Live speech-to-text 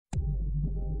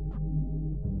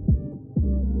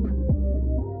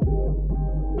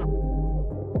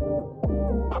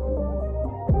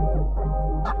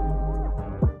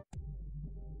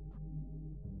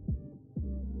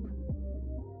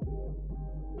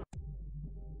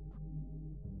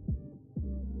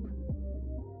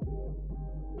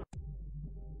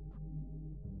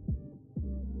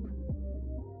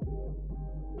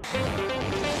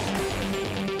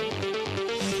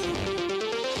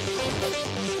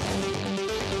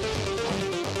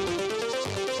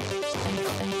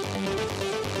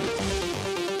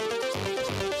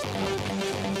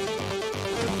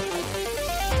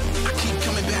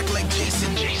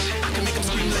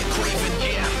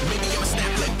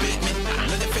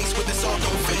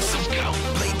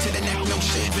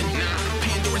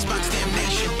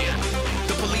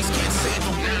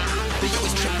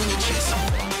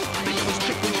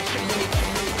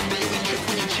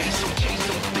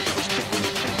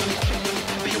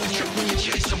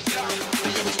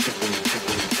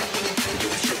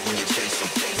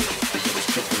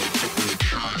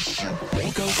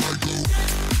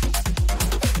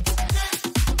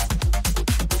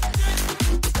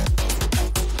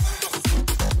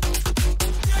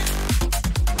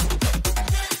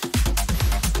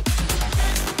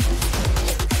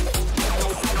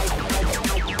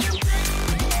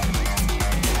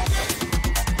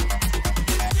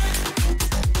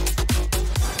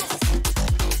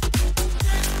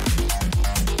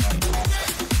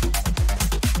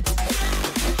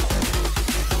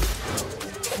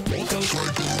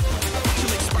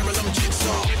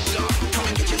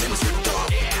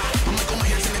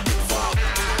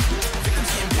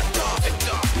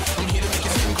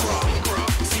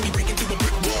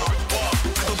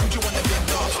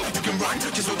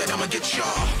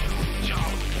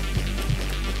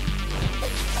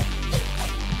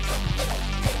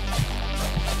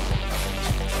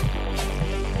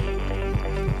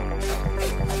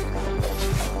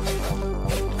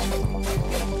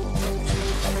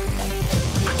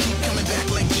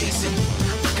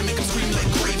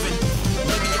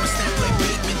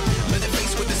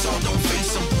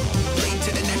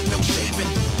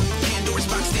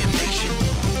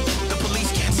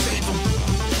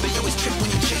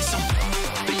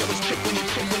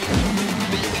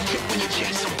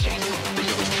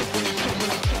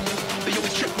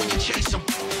chase 'em.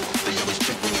 They always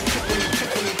trip when you trip when you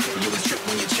trip when you trip. You always trip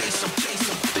when you chase 'em.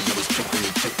 They always trip when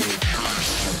you trip when you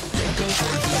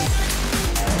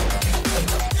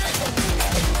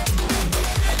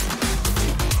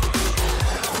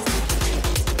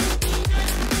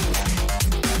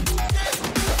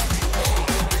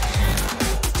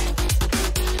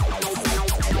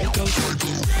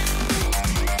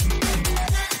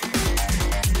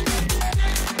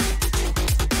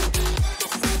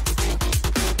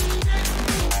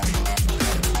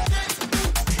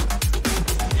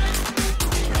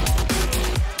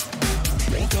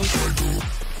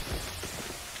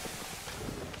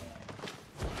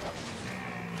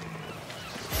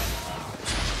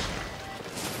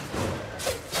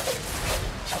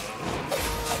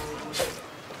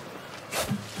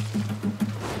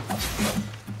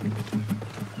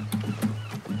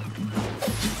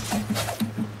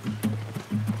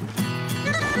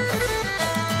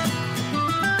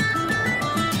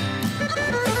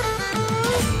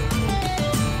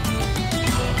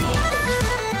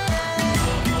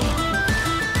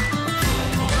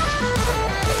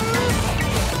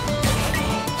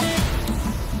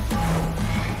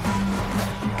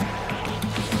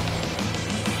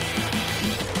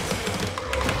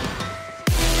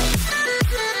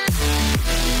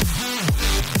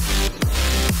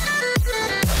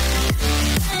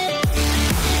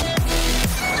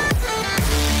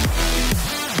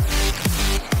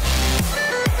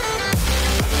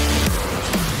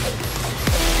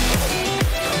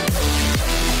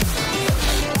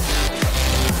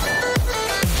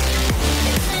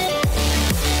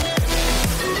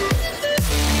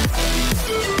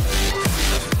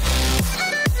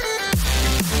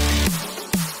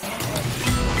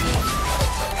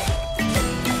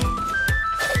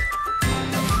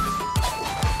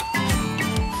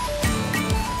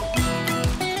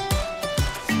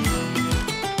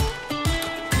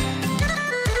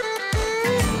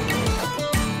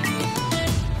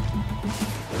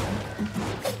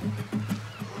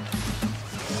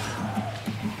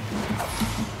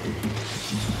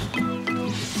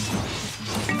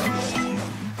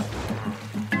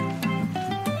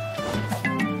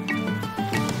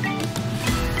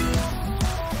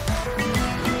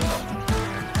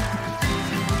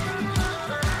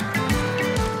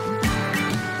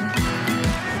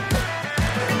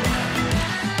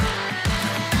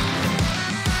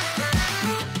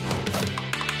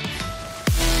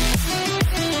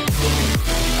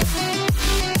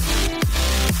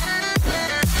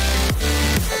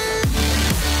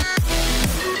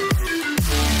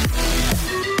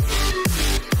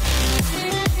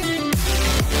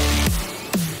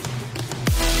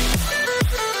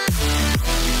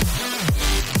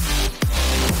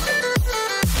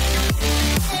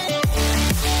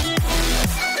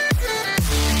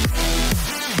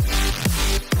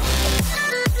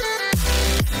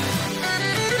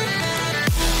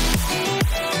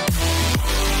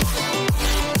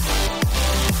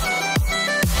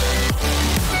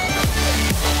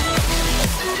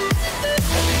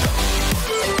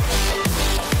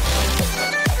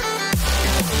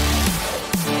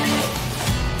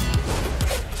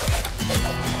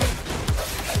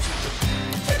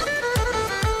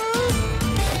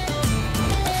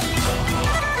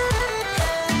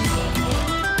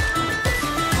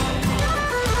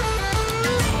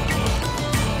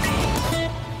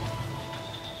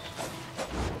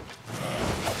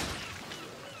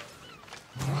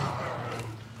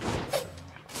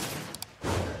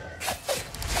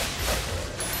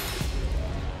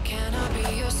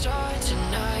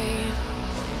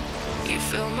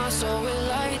Fill my soul with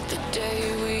light the day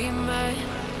we met.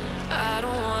 I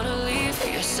don't wanna leave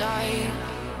your side.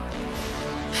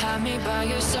 Have me by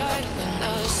your side when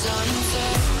the sun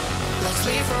sets. Let's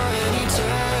leave for an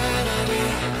eternity.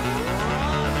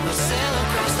 We'll sail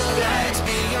across the lights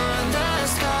beyond the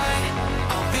sky.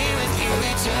 I'll be with you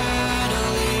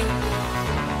eternally.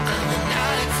 I'm an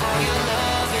addict for your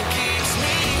love, it keeps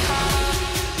me high.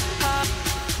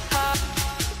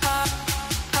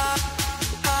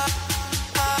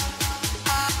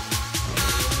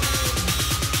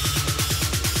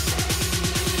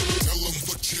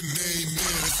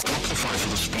 Sacrifice for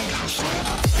the speed house.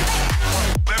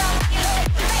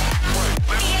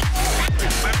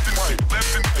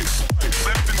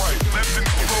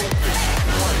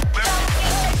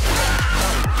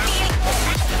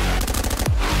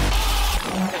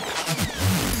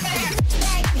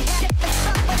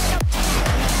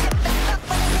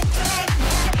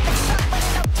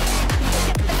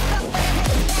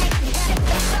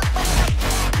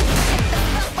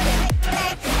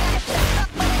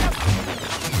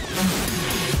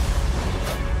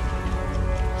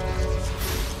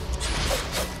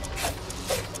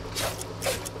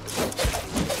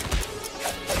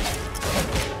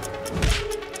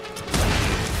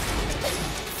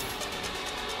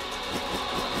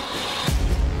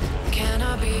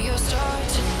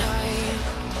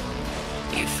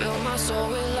 fill my soul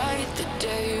with light the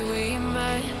day we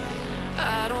met.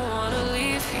 I don't wanna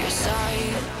leave your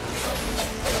side.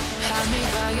 Have me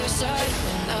by your side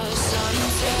when the sun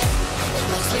sets.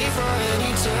 Let's leave for an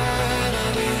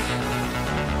eternity.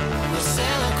 We'll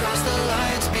sail across the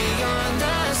lights beyond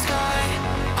the sky.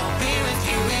 I'll be with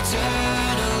you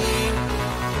eternally.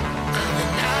 I'm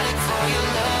an addict for your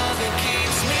love, it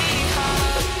keeps me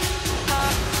hot,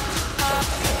 hot, hot,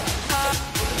 hot,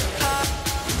 hot,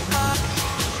 hot,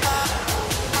 hot,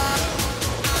 hot.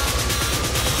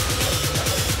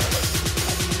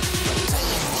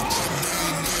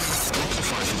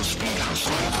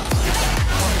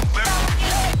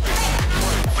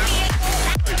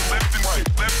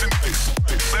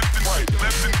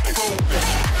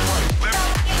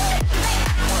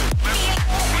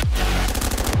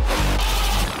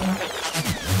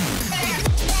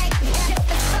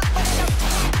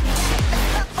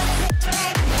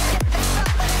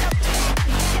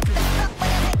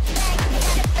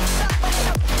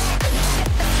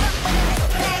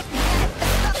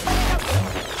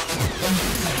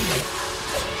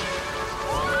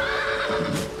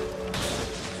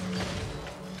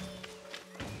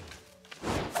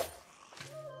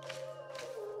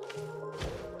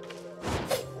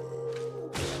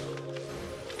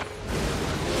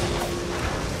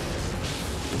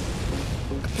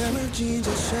 Jeans, a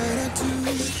shirt or two.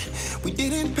 We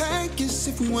didn't pack as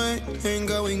if we weren't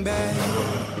going back.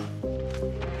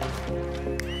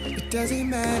 It doesn't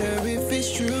matter if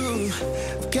it's true.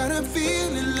 I've got a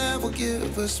feeling love will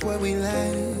give us what we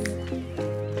lack.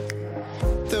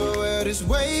 The world is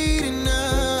waiting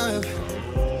up.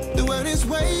 The world is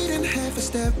waiting half a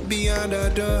step beyond our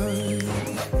door.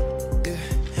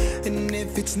 Yeah. And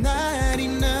if it's not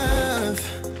enough,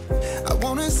 I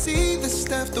wanna see the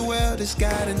stuff the world has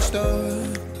got in store.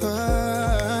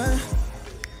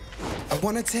 I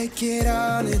wanna take it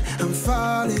all in, I'm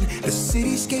falling. The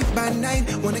cityscape by night,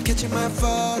 wanna catch in my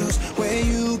photos. Where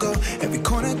you go, every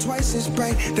corner twice as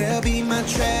bright. They'll be my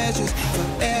treasures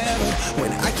forever.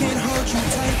 When I can't hold you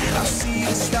tight, I'll see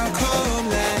the Stockholm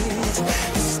lights.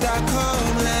 The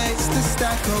Stockholm lights, the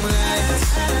Stockholm lights.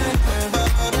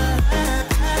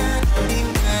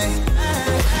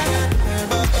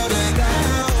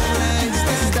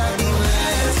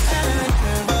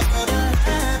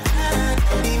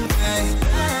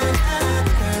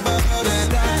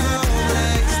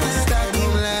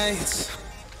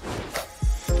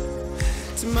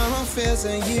 Tomorrow feels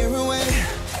a year away,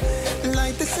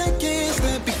 like the seconds,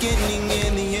 the beginning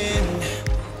and the end.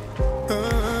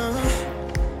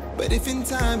 But if in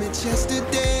time it's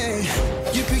yesterday,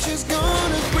 your picture's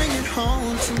gonna bring it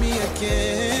home to me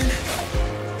again.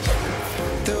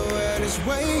 The world is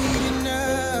waiting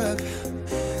up.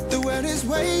 The world is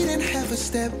waiting half a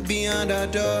step beyond our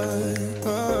door.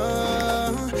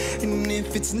 And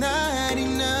if it's not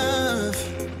enough,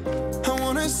 I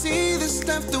wanna see the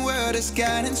stuff the world has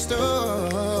got in store.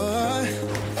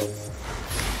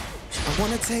 I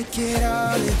wanna take it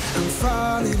all in, I'm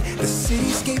falling. The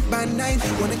cityscape by night,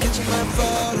 wanna catch in my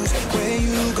photos. Where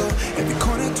you go, every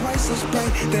corner twice as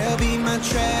bright. They'll be my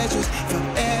treasures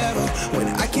forever. When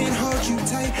I can't hold you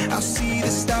tight, I'll see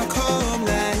the Stockholm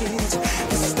lights.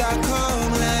 The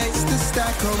Stockholm lights, the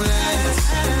Stockholm lights.